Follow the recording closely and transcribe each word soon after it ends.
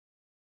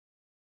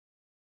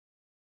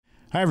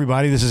Hi,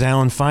 everybody. This is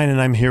Alan Fine, and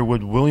I'm here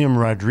with William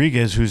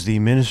Rodriguez, who's the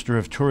Minister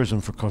of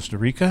Tourism for Costa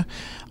Rica,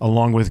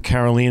 along with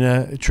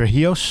Carolina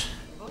Trejillos,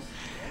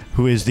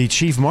 who is the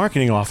Chief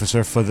Marketing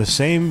Officer for the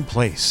same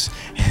place.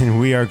 And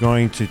we are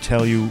going to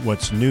tell you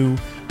what's new,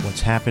 what's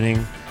happening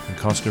in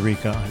Costa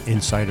Rica on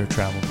Insider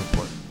Travel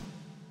Report.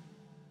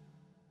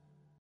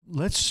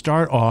 Let's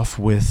start off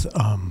with,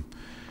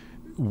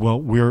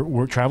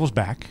 we're travel's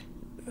back.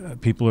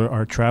 People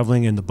are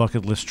traveling, and the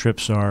bucket list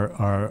trips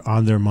are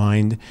on their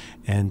mind,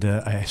 and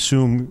I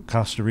assume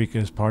Costa Rica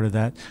is part of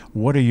that.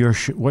 What are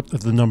what are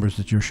the numbers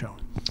that you're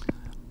showing?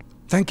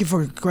 Thank you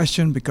for the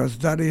question, because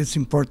that is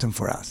important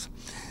for us.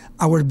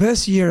 Our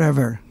best year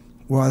ever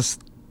was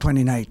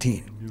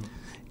 2019,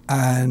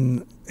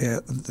 and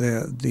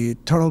the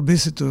total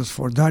visitors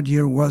for that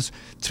year was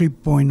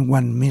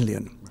 3.1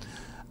 million.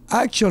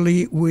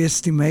 Actually, we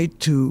estimate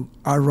to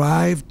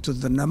arrive to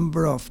the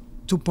number of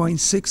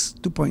 2.6,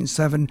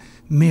 2.7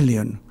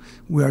 million.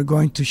 We are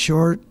going to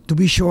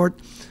be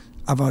short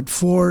about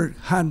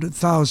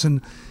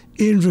 400,000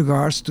 in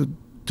regards to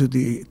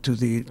the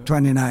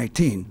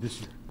 2019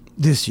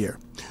 this year.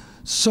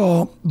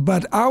 So,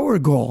 but our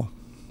goal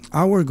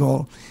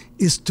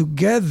is to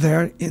get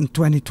there in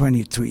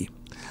 2023.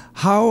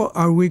 How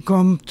are we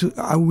going to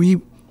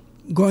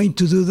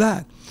do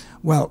that?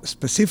 Well,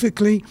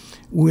 specifically,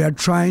 we are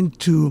trying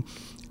to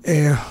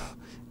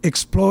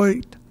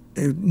exploit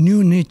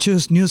new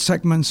niches, new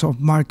segments of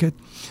market.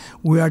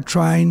 We are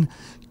trying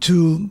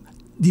to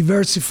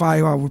diversify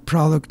our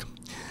product,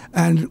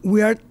 and we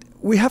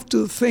have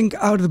to think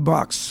out of the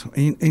box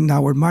in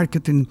our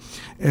marketing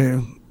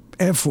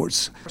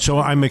efforts. So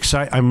I'm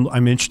excited.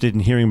 I'm interested in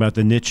hearing about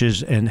the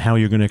niches and how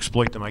you're going to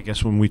exploit them, I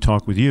guess, when we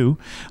talk with you.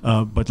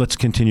 But let's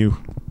continue.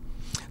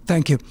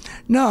 Thank you.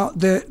 Now,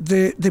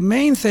 the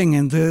main thing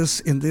in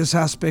this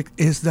aspect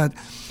is that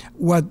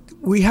what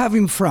we have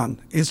in front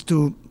is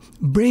to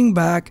bring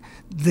back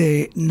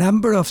the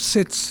number of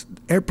seats,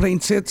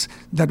 airplane seats,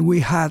 that we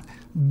had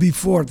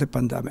before the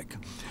pandemic.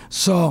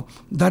 So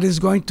that is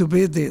going to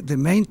be the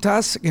main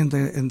task in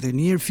the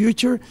near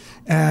future.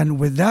 And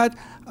with that,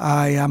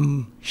 I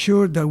am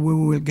sure that we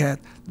will get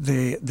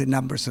the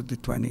numbers of the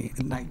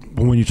 2019.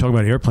 Well, when you talk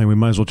about airplane, we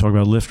might as well talk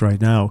about Lyft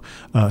right now.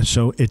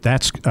 So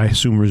that's, I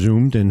assume,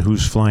 resumed, and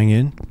who's flying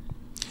in?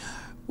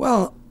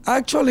 Well,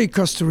 actually,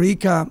 Costa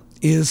Rica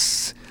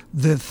is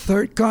the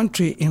third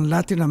country in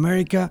Latin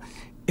America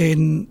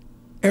in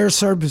air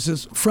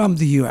services from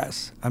the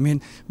U.S. I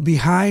mean,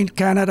 behind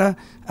Canada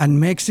and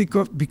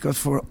Mexico, because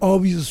for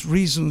obvious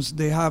reasons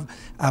they have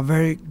a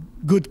very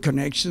good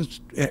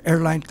connections,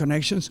 airline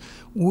connections.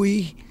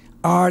 We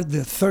are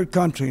the third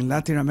country in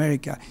Latin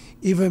America,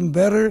 even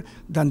better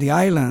than the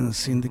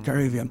islands in the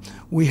Caribbean.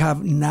 We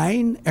have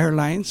 9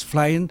 airlines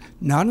flying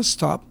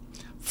nonstop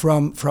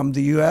from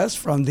the U.S.,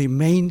 from the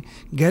main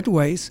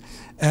gateways.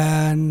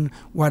 And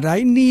what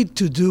I need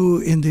to do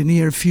in the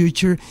near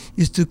future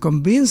is to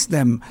convince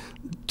them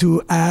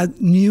to add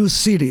new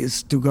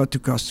cities to go to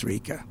Costa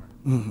Rica.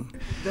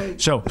 Mm-hmm.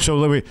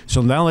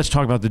 So now let's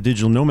talk about the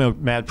Digital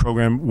Nomad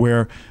program,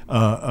 where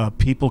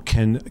people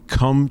can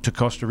come to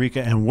Costa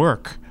Rica and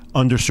work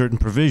under certain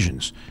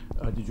provisions.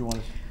 Did you want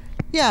to?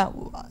 Yeah,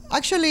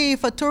 actually,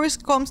 if a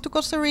tourist comes to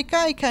Costa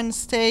Rica, he can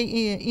stay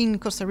in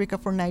Costa Rica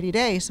for 90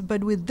 days.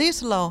 But with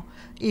this law,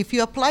 if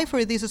you apply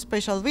for this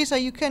special visa,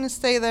 you can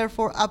stay there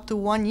for up to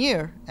 1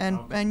 year,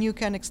 and you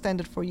can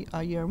extend it for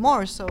a year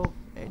more. So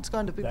it's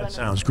going to be beneficial.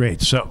 That sounds great.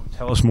 So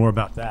tell us more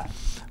about that.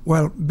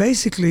 Well,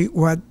 basically,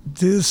 what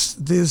this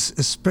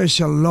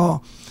special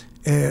law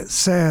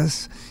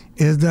says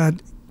is that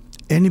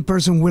any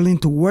person willing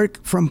to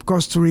work from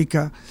Costa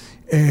Rica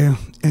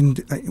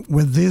and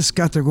with this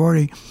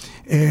category,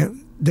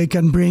 they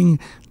can bring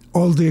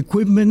all the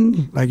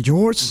equipment like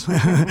yours,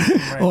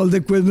 right. All the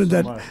equipment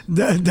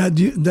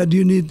that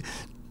you need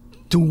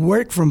to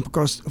work from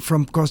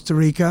Costa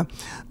Rica,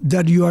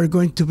 that you are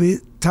going to be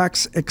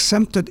tax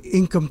exempted,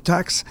 income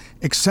tax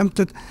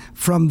exempted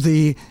from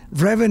the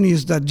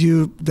revenues that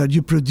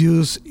you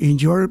produce in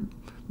your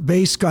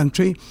base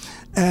country.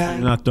 And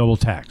you're not double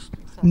taxed.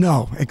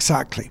 No,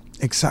 exactly.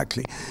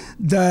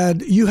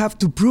 That you have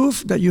to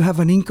prove that you have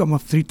an income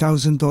of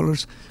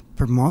 $3,000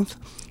 per month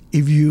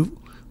if you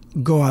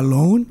go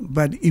alone,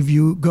 but if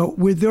you go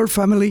with your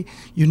family,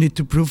 you need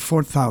to prove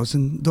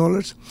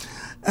 $4,000.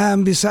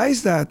 And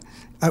besides that,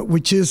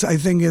 which is, I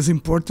think, is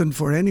important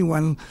for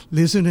anyone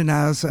listening to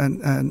us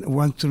and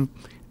want to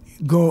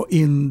go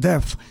in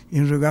depth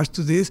in regards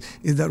to this,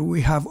 is that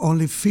we have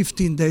only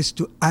 15 days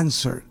to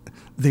answer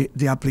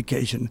the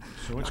application.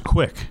 So it's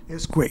quick.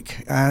 It's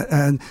quick,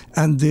 and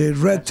the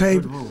red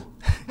tape.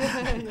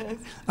 Yes.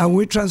 And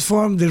we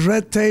transform the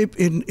red tape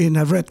in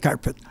a red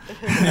carpet.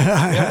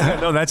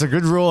 No, that's a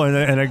good rule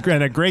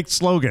and a great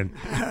slogan.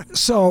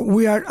 So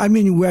we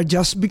are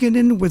just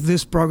beginning with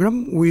this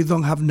program. We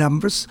don't have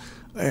numbers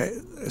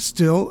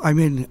still.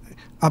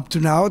 Up to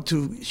now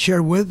to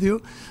share with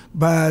you,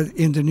 but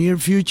in the near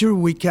future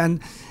we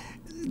can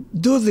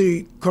do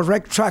the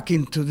correct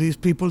tracking to these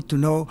people to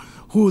know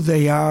who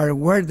they are,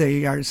 where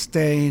they are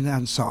staying,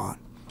 and so on.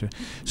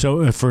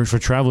 So for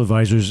travel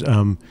advisors,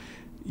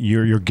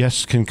 your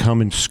guests can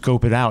come and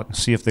scope it out and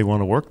see if they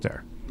want to work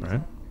there,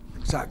 right?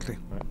 Exactly.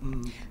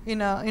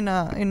 In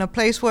a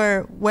place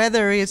where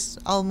weather is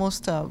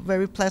almost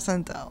very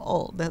pleasant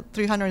all the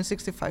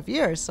 365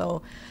 years.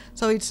 So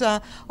it's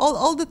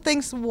all the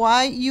things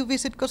why you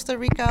visit Costa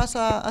Rica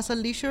as a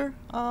leisure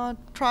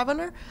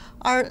traveler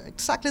are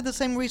exactly the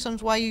same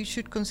reasons why you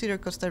should consider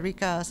Costa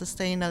Rica as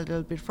staying a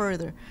little bit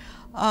further.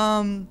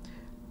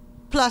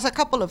 Plus a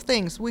couple of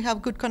things. We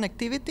have good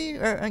connectivity,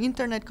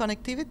 internet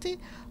connectivity,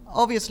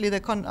 obviously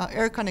the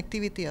air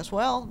connectivity as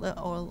well,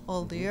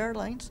 all the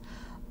airlines.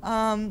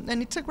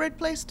 And it's a great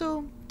place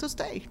to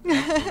stay.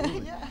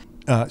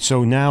 Yeah.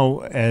 So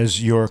now,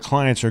 as your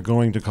clients are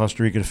going to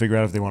Costa Rica to figure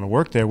out if they want to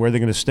work there, where are they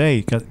going to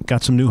stay?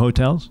 Got some new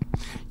hotels?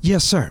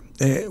 Yes, sir.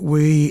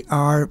 We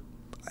are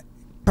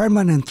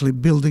permanently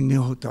building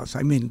new hotels.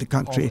 I mean, the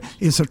country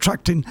is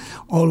attracting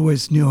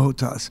always new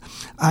hotels.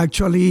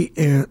 Actually,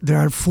 there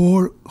are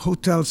 4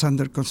 hotels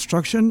under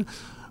construction,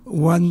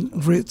 1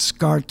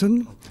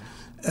 Ritz-Carlton,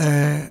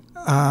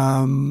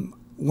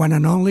 one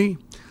and only,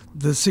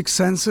 the Six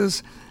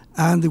Senses,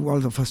 and the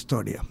World of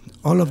Astoria.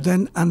 All of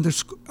them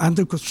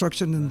under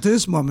construction in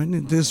this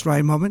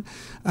right moment,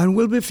 and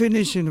will be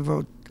finished in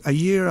about a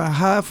year and a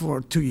half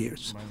or 2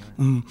 years.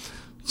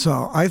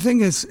 So I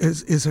think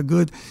it's a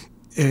good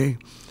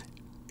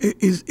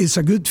it's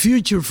a good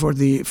future for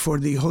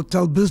the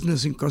hotel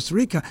business in Costa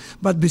Rica.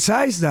 But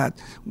besides that,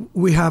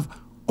 we have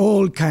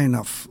all kind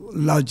of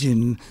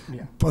lodging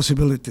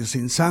possibilities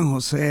in San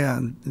Jose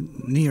and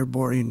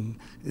nearby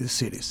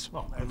cities.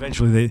 Well,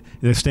 eventually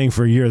they're staying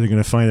for a year. They're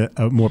going to find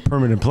a more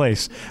permanent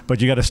place,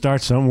 but you got to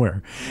start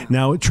somewhere.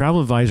 Now,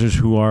 travel advisors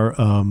who are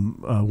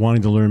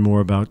wanting to learn more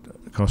about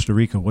Costa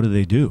Rica, what do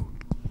they do?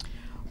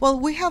 Well,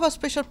 we have a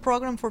special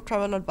program for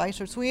travel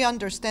advisors. We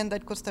understand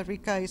that Costa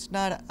Rica is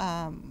not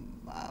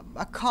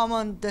a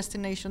common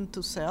destination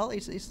to sell.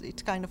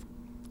 It's kind of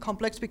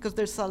complex because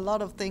there's a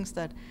lot of things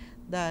that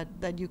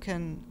you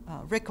can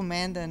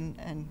recommend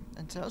and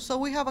so. So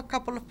we have a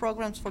couple of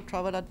programs for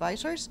travel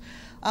advisors.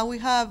 We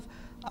have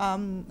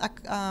an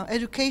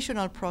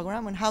educational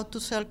program on how to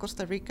sell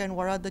Costa Rica and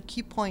what are the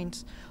key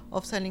points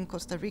of selling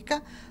Costa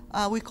Rica.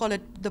 We call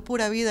it the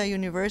Pura Vida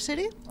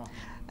University. Oh.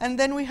 And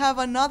then we have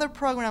another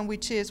program we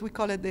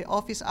call it the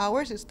office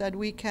hours, is that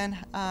we can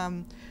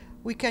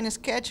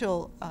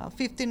schedule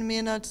 15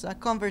 minutes a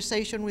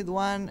conversation with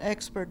one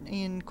expert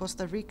in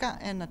Costa Rica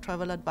and a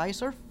travel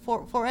advisor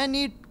for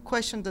any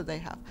question that they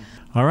have.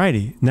 All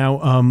righty.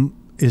 Now,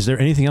 is there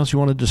anything else you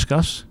want to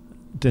discuss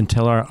and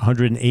tell our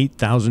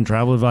 108,000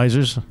 travel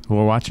advisors who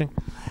are watching?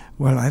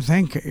 Well, I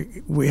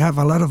think we have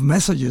a lot of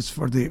messages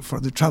for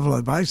the travel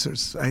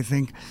advisors. I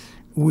think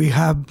we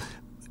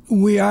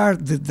are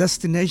the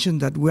destination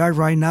that we are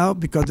right now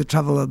because the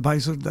travel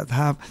advisors that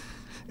have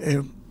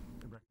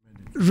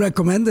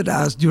recommended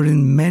us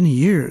during many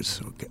years.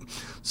 Okay.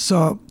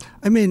 So,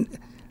 I mean,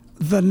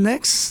 the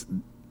next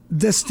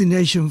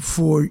destination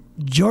for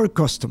your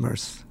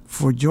customers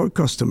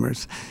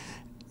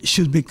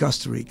should be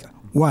Costa Rica.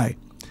 Why?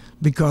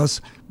 Because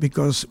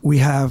we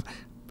have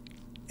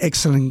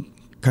excellent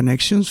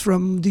connections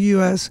from the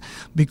U.S.,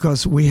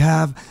 because we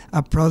have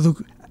a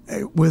product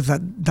with a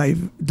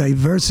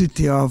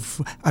diversity of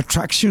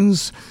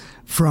attractions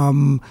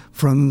from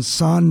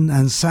sun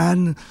and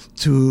sand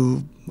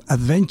to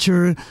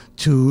adventure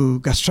to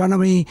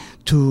gastronomy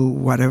to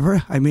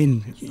whatever. I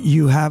mean,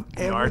 you have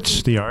the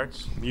arts,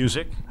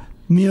 music.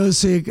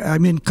 I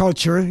mean,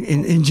 culture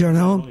in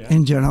general.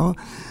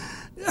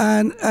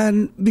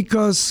 And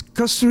because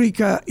Costa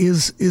Rica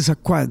is a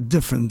quite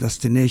different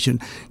destination,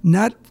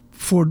 not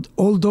for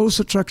all those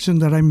attractions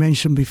that I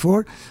mentioned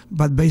before,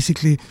 but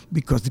basically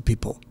because the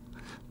people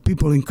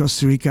in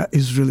Costa Rica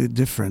is really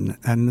different,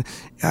 and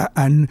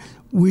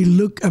we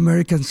look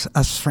Americans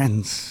as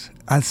friends,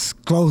 as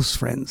close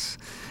friends,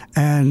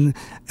 and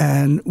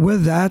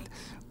with that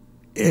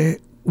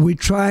we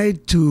try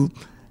to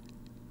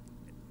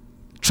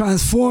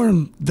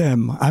transform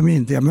them. I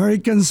mean, the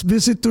Americans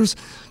visitors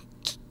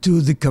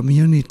to the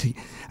community,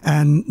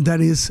 and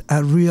that is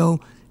a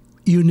real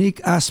unique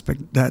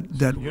aspect that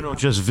you don't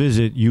just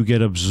visit, you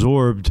get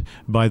absorbed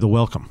by the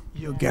welcome.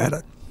 You get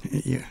it.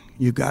 Yeah,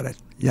 you got it.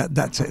 Yeah,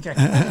 that's it. Okay.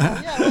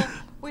 Yeah, well,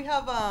 we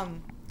have a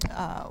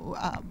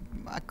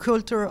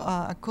culture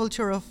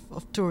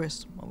of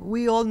tourism.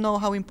 We all know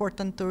how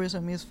important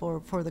tourism is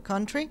for the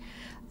country.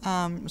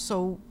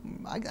 So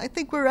I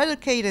think we're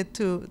educated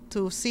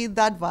to see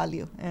that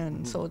value,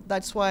 and so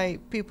that's why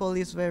people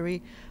is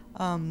very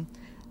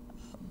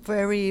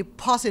very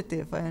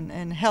positive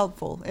and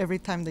helpful every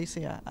time they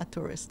see a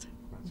tourist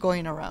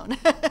going around.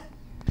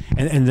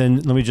 And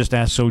then let me just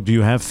ask, so do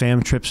you have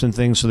fam trips and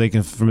things so they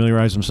can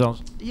familiarize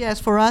themselves?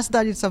 Yes, for us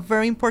that is a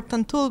very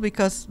important tool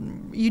because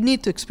you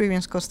need to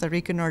experience Costa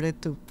Rica in order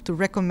to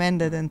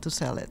recommend it and to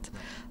sell it.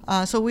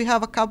 So we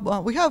have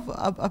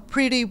a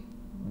pretty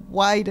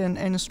wide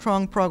and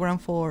strong program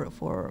for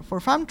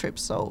fam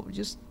trips. So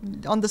just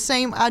on the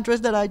same address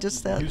that I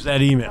just said. Use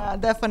that email.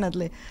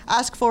 Definitely.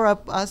 Ask for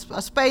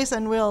a space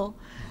and we'll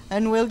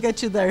and we'll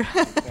get you there.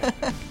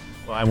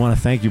 Well, I want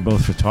to thank you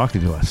both for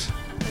talking to us.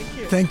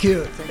 Thank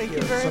you. Thank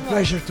you very It's a much.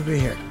 pleasure to be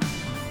here.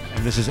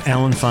 And this is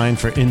Alan Fine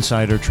for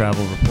Insider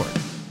Travel Report.